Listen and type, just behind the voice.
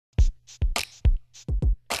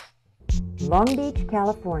Long Beach,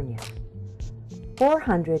 California.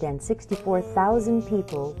 464,000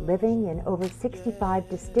 people living in over 65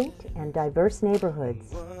 distinct and diverse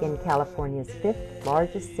neighborhoods in California's 5th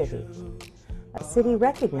largest city. A city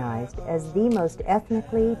recognized as the most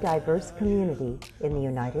ethnically diverse community in the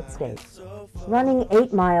United States. Running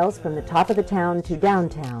 8 miles from the top of the town to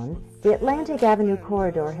downtown, the Atlantic Avenue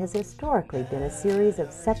Corridor has historically been a series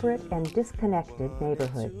of separate and disconnected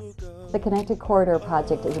neighborhoods. The Connected Corridor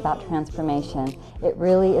project is about transformation. It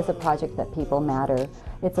really is a project that people matter.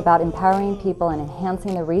 It's about empowering people and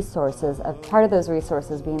enhancing the resources, part of those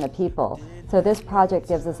resources being the people. So this project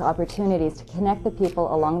gives us opportunities to connect the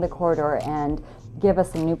people along the corridor and give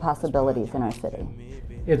us some new possibilities in our city.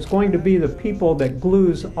 It's going to be the people that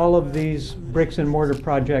glues all of these bricks and mortar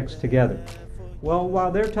projects together. Well,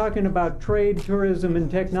 while they're talking about trade, tourism,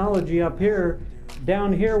 and technology up here,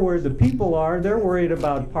 down here where the people are, they're worried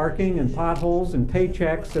about parking and potholes and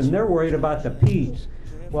paychecks, and they're worried about the P's.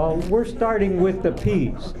 Well, we're starting with the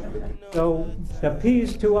P's. So the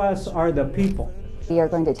P's to us are the people. We are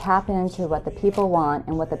going to tap into what the people want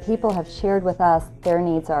and what the people have shared with us their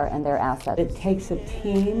needs are and their assets. It takes a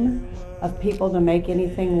team of people to make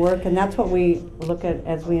anything work, and that's what we look at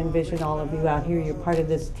as we envision all of you out here. You're part of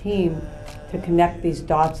this team to connect these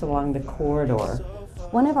dots along the corridor.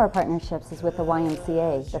 One of our partnerships is with the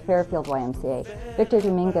YMCA, the Fairfield YMCA. Victor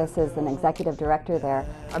Dominguez is an executive director there.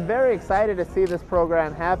 I'm very excited to see this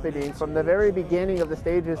program happening from the very beginning of the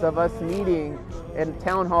stages of us meeting in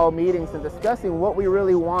town hall meetings and discussing what we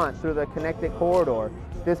really want through the Connected Corridor.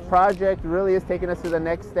 This project really is taking us to the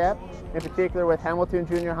next step, in particular with Hamilton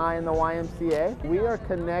Junior High and the YMCA. We are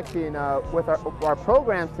connecting with our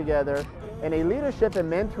programs together in a leadership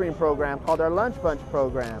and mentoring program called our Lunch Bunch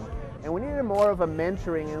program. And we needed more of a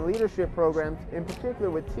mentoring and leadership program, in particular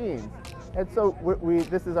with teens. And so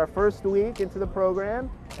this is our first week into the program,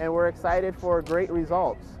 and we're excited for great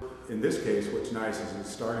results. In this case, what's nice is it's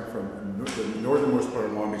starting from the northernmost part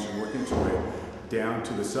of Long Beach and working its way down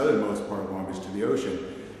to the southernmost part of Long Beach to the ocean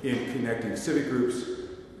in connecting civic groups,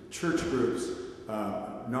 church groups,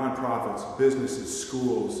 nonprofits, businesses,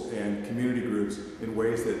 schools, and community groups in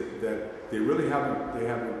ways that they really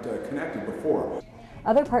haven't connected before.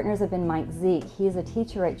 Other partners have been Mike Zeke. He's a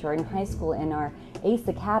teacher at Jordan High School in our ACE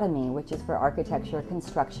Academy, which is for architecture,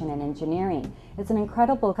 construction, and engineering. It's an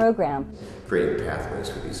incredible program. Creating pathways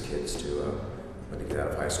for these kids to, when they get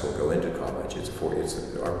out of high school, go into college.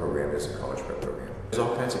 Our program is a college prep program. There's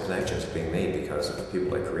all kinds of connections being made because of people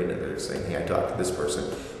like Karina that are saying, hey, I talked to this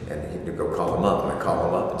person, and you go call them up, and I call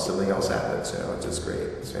them up, and something else happens. You know, it's just great.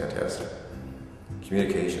 It's fantastic.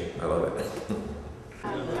 Communication, I love it.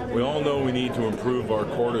 We all know we need to improve our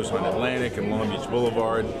corridors on Atlantic and Long Beach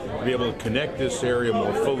Boulevard to be able to connect this area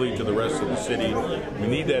more fully to the rest of the city. We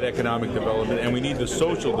need that economic development, and we need the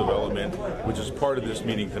social development, which is part of this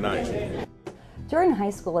meeting tonight. Jordan High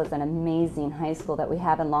School is an amazing high school that we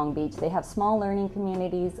have in Long Beach. They have small learning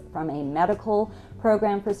communities, from a medical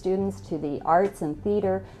program for students to the arts and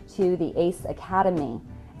theater to the ACE Academy.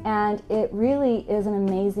 And it really is an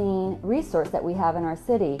amazing resource that we have in our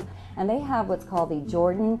city. And they have what's called the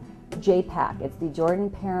Jordan JPAC. It's the Jordan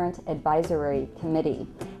Parent Advisory Committee.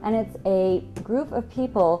 And it's a group of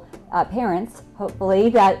people, parents, hopefully,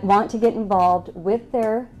 that want to get involved with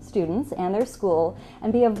their students and their school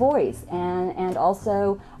and be a voice and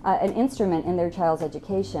also an instrument in their child's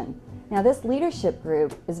education. Now, this leadership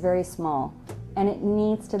group is very small, and it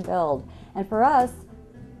needs to build. And for us,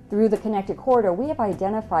 through the Connected Corridor, we have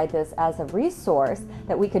identified this as a resource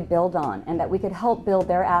that we could build on and that we could help build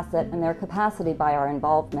their asset and their capacity by our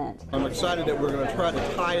involvement. I'm excited that we're going to try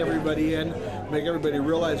to tie everybody in, make everybody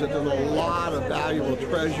realize that there's a lot of valuable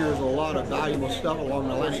treasures, a lot of valuable stuff along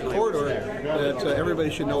the Atlantic Corridor that everybody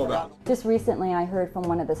should know about. Just recently I heard from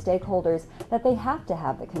one of the stakeholders that they have to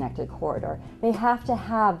have the Connected Corridor. They have to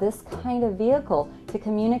have this kind of vehicle to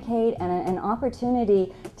communicate and an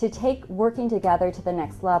opportunity to take working together to the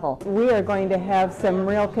next level. We are going to have some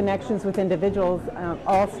real connections with individuals,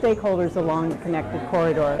 all stakeholders along the Connected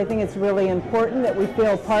Corridor. I think it's really important that we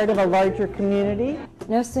feel part of a larger community.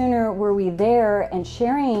 No sooner were we there and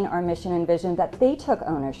sharing our mission and vision that they took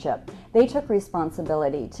ownership. They took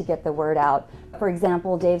responsibility to get the word out. For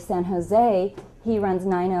example, Dave San Jose, he runs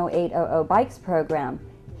 90800 Bikes program.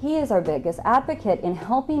 He is our biggest advocate in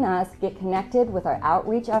helping us get connected with our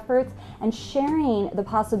outreach efforts and sharing the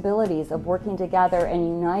possibilities of working together and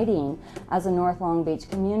uniting as a North Long Beach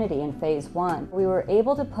community in Phase 1. We were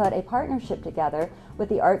able to put a partnership together with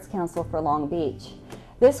the Arts Council for Long Beach.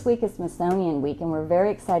 This week is Smithsonian Week, and we're very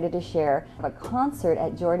excited to share a concert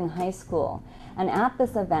at Jordan High School. And at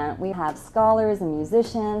this event, we have scholars and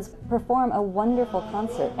musicians perform a wonderful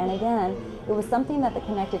concert. And again, it was something that the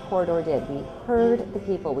Connected Corridor did. We heard the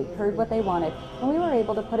people, we heard what they wanted, and we were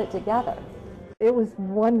able to put it together. It was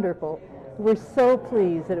wonderful. We're so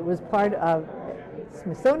pleased that it was part of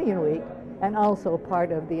Smithsonian Week and also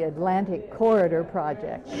part of the Atlantic Corridor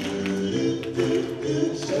project.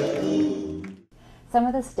 Some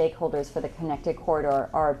of the stakeholders for the Connected Corridor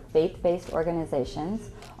are faith-based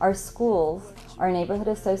organizations, our schools, our neighborhood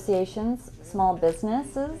associations, small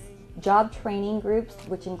businesses, job training groups,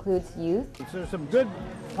 which includes youth. There's some good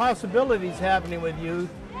possibilities happening with youth,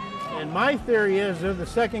 and my theory is they're the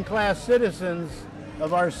second-class citizens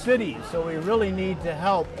of our city, so we really need to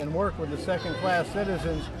help and work with the second-class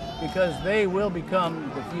citizens because they will become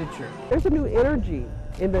the future. There's a new energy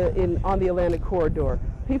on the Atlantic Corridor.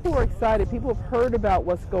 People are excited, people have heard about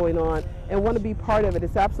what's going on and want to be part of it.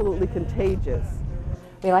 It's absolutely contagious.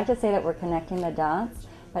 We like to say that we're connecting the dots,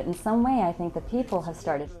 but in some way I think the people have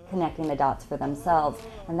started connecting the dots for themselves,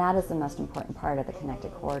 and that is the most important part of the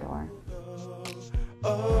Connected Corridor.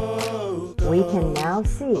 We can now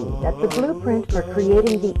see that the blueprint for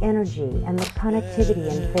creating the energy and the connectivity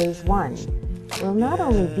in Phase 1 will not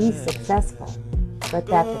only be successful, but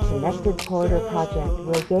that the Connected Corridor project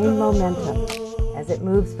will gain momentum as it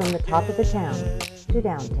moves from the top of the town to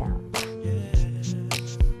downtown.